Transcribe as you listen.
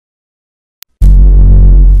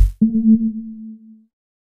Hi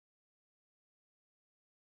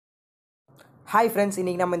friends,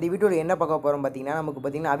 இன்னைக்கு நம்ம இந்த வீடியோவில் என்ன பார்க்க போகிறோம்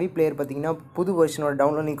பார்த்தீங்கன்னா Avee பிளேயர் பார்த்தீங்கன்னா புது வெர்ஷனோட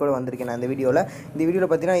டவுன்லோடிங் கூட வந்திருக்கேன் நான் இந்த வீடியோவில்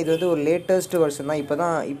பார்த்தீங்கன்னா இது வந்து ஒரு லேட்டஸ்ட் வெர்ஷன் தான்.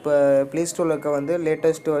 இப்போ ப்ளே ஸ்டோரில் இருக்க வந்து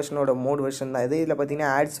லேட்டஸ்ட் வெர்ஷனோட மோட் வெர்ஷன் தான் இது. இதில்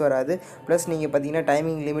பார்த்தீங்கன்னா ஆட்ஸ் வராது, ப்ளஸ் நீங்கள் பார்த்தீங்கன்னா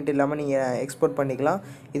டைமிங் லிமிட் இல்லாமல் நீங்கள் எக்ஸ்போர்ட் பண்ணிக்கலாம்.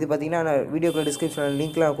 இது பார்த்தீங்கன்னா நான் வீடியோக்குள்ள டிஸ்கிரிப்ஷனில்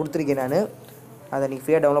லிங்க்லாம் கொடுத்துருக்கேன், நான் அதை நீங்கள்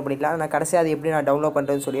ஃப்ரீயாக டவுன்லோட் பண்ணிக்கலாம். நான் கடைசியாக அது எப்படி நான் டவுன்லோட்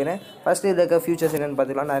பண்ணுறதுன்னு சொல்லிடுறேன். ஃபஸ்ட்டு இதில் இருக்க ஃபியூச்சர்ஸ் என்னென்னு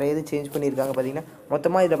பார்த்துக்கலாம். நிறைய இது சேஞ்ச் பண்ணியிருக்காங்க. பார்த்தீங்கன்னா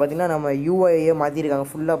மொத்தமாக இதில் பார்த்தீங்கன்னா நம்ம யூஐயே மாற்றிருக்காங்க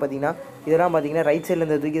ஃபுல்லாக. பார்த்தீங்கன்னா இதெல்லாம் பார்த்தீங்கன்னா ரைட் சைடில்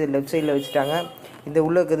இருந்த தூக்கி இது லெஃப்ட் சைடில் வச்சுட்டாங்க. இந்த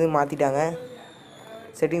உள்ளே இருக்கிறது மாற்றிட்டாங்க.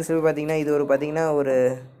 செட்டிங்ஸ் பார்த்தீங்கன்னா இது பார்த்தீங்கன்னா ஒரு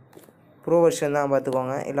ப்ரோ வெர்ஷன் தான்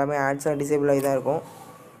பார்த்துக்கோங்க. எல்லாமே ஆட்ஸ்லாம் டிசேபிள் ஆகி தான் இருக்கும்.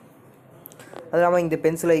 அது இல்லாமல் இந்த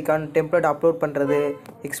பென்சில் ஐக்கான், டெம்ப்ளேட் அப்லோட் பண்ணுறது,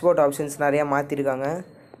 எக்ஸ்போர்ட் ஆப்ஷன்ஸ் நிறையா மாற்றிருக்காங்க.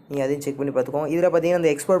 நீங்கள் அதையும் செக் பண்ணி பார்த்துக்கோங்க. இதில் பார்த்தீங்கன்னா அந்த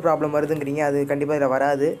எக்ஸ்போர்ட் ப்ராப்ளம் வருதுங்கிறீங்க, அது கண்டிப்பாக இதில்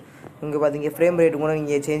வராது. இங்கே பார்த்தீங்க ஃப்ரேம் ரேட்டு கூட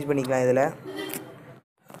நீங்கள் சேஞ்ச் பண்ணிக்கலாம் இதில்.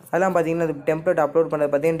 அதெல்லாம் பார்த்தீங்கன்னா அது டெம்ப்ளேட் அப்லோட்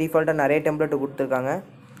பண்ணுறது பார்த்தீங்கன்னா டிஃபால்ட்டாக நிறைய டெம்ப்ளேட் கொடுத்துருக்காங்க.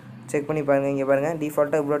 செக் பண்ணி பாருங்கள். இங்கே பாருங்கள்,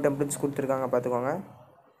 டிஃபால்ட்டாக இவ்வளோ டெம்ப்ளேட்ஸ் கொடுத்துருக்காங்க பார்த்துக்கோங்க.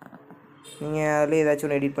 நீங்கள் அதில் ஏதாச்சும்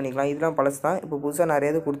ஒன்று எடிட் பண்ணிக்கலாம். இதெல்லாம் பழசு தான். இப்போ புதுசாக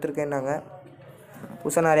நிறைய இது கொடுத்துருக்கேன்னாங்க,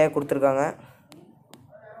 புதுசாக நிறையா கொடுத்துருக்காங்க.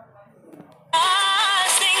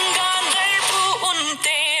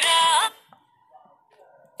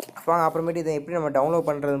 வாங்க அப்புறமேட்டு இதை எப்படி நம்ம டவுன்லோட்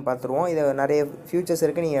பண்ணுறதுன்னு பார்த்துருவோம். இதை நிறைய ஃபியூச்சர்ஸ்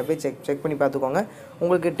இருக்குது, நீங்கள் போய் செக் பண்ணி பார்த்துக்கோங்க.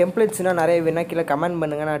 உங்களுக்கு டெம்ப்ளேட்ஸ்னால் நிறைய வேணால் கீழே கமெண்ட்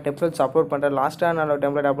பண்ணுங்கள். நான் டெம்ப்ளேட்ஸ் அப்லோட் பண்ணுறேன். லாஸ்ட்டாக நான்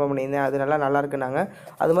டெம்ப்ளேட் அப்லோட் பண்ணியிருந்தேன், அது நல்லா இருக்குனாங்க.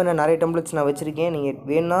 அது மாதிரி நான் நிறைய டெம்ப்ளேட்ஸ் நான் வச்சுருக்கேன். நீங்கள்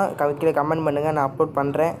வேணும்னா கீழே கமெண்ட் பண்ணுங்கள், நான் அப்லோட்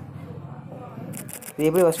பண்ணுறேன். இது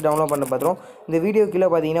எப்படி ஃபஸ்ட்டு டவுன்லோட் பண்ண பார்த்துருவோம். இந்த வீடியோ கீழே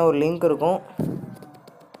பார்த்தீங்கன்னா ஒரு லிங்க் இருக்கும்.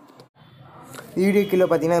 வீடியோ கீழே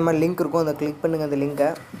பார்த்தீங்கன்னா இது மாதிரி லிங்க் இருக்கும், அதை கிளிக் பண்ணுங்கள். அந்த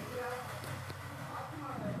லிங்கை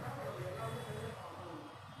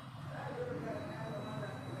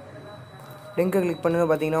கிளிக் பண்ணு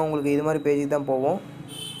பார்த்தீங்கன்னா உங்களுக்கு இது மாதிரி பேஜுக்கு தான் போவோம்.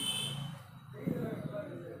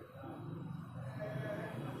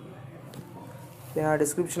 நான்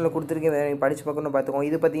டிஸ்கிரிப்ஷனில் கொடுத்துருக்கேன், நீங்கள் படித்து பார்க்கணும் பார்த்துக்கோங்க.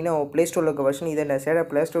 இது பார்த்தீங்கன்னா ப்ளே ஸ்டோரில் இருக்க வெர்ஷன். இதை சேடாக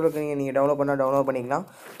ப்ளே ஸ்டோரில் இருக்க நீங்கள் டவுன்லோட் பண்ணிக்கலாம்,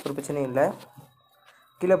 ஒரு பிரச்சனையும் இல்லை.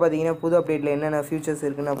 கீழே பார்த்தீங்கன்னா புது அப்டேட்டில் என்னென்ன ஃபியூச்சர்ஸ்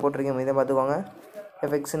இருக்குன்னு நான் போட்டிருக்கேன், இதை பார்த்துக்கோங்க.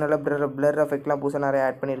 எஃபெக்ட்ஸ் நல்லா பிளர் எஃபெக்ட்லாம் புதுசாக நிறைய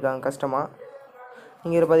ஆட் பண்ணியிருக்காங்க கஷ்டமாக.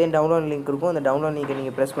 நீங்கள் இதில் பார்த்தீங்கன்னா டவுன்லோட் லிங்க் இருக்கும், அந்த டவுன்லோட் லிங்கை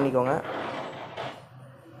நீங்கள் ப்ரெஸ் பண்ணிக்கோங்க.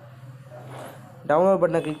 டவுன்லோட்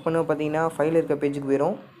பட்டனை கிளிக் பண்ண பார்த்தீங்கன்னா ஃபைல் இருக்க பேஜுக்கு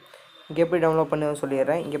போயிடும். இங்கே எப்படி டவுன்லோட் பண்ணுன்னு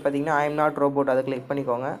சொல்லிடுறேன். இங்கே பார்த்தீங்கன்னா ஐ எம் நாட் ரோபோட், அதை கிளிக்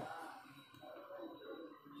பண்ணிக்கோங்க.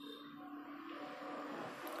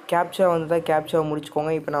 கேப்சா வந்தால் கேப்சாவை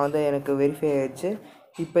முடிச்சுக்கோங்க. இப்போ நான் எனக்கு வெரிஃபை ஆகிடுச்சு.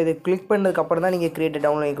 இப்போ இதை கிளிக் பண்ணதுக்கப்புறம் தான் நீங்கள் கிரியேட்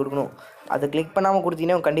டவுன்லோட் லிங்க் கொடுக்கணும். அதை கிளிக் பண்ணாமல்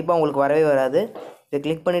கொடுத்தீங்கன்னா கண்டிப்பாக உங்களுக்கு வரவே வராது. இதை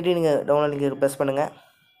கிளிக் பண்ணிவிட்டு நீங்கள் டவுன்லோட் லிங்க் ப்ரெஸ் பண்ணுங்கள்.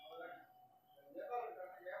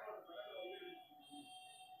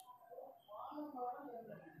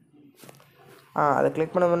 அதை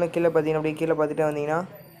கிளிக் பண்ண கீழே பார்த்தீங்கன்னா அப்படியே கீழே பார்த்துட்டு வந்தீங்கன்னா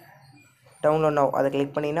டவுன்லோட் நவ், அதை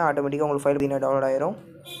கிளிக் பண்ணிங்கன்னா ஆட்டோமேட்டிக்காக உங்களுக்கு ஃபைல் பார்த்தீங்கன்னா டவுன்லோட் ஆயிரும்.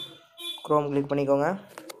 க்ரோம் கிளிக் பண்ணிக்கோங்க.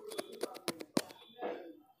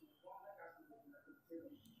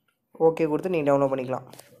 ஓகே கொடுத்து நீங்கள் டவுன்லோட் பண்ணிக்கலாம்.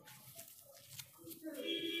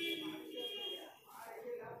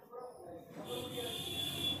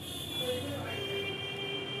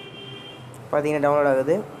 பார்த்தீங்கன்னா டவுன்லோட்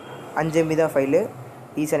ஆகுது. 5 MB தான் ஃபைலு.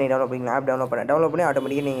 ஈஸியாக நீங்கள் டவுன்லோட் பண்ணிக்கலாம். ஆப் டவுன்லோட் பண்ணி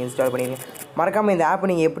ஆட்டோமேட்டிக்காக நீங்கள் இன்ஸ்டால் பண்ணிடுங்க. மறக்காமல் இந்த ஆப்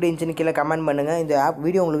நீங்கள் எப்படி இருந்துச்சுன்னு கீழே கமெண்ட் பண்ணுங்கள். இந்த ஆப்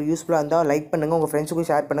வீடியோ உங்களுக்கு யூஸ்ஃபுல்லாக இருந்தால் லைக் பண்ணுங்கள், உங்கள் ஃப்ரெண்ட்ஸுக்கும்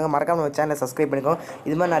ஷேர் பண்ணுங்கள். மறக்காமல் நம்ம சேனலை சப்ஸ்கிரைப் பண்ணிக்கோங்க.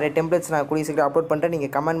 இது மாதிரி நிறைய டெம்ப்ளேட்ஸ் நான் கூடிய சீக்கிரம் அப்லோட் பண்ணுறேன்.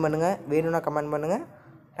 நீங்கள் கமெண்ட் பண்ணுங்கள், வேணும்னா கமெண்ட் பண்ணுங்கள்.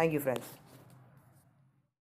 Thank you friends.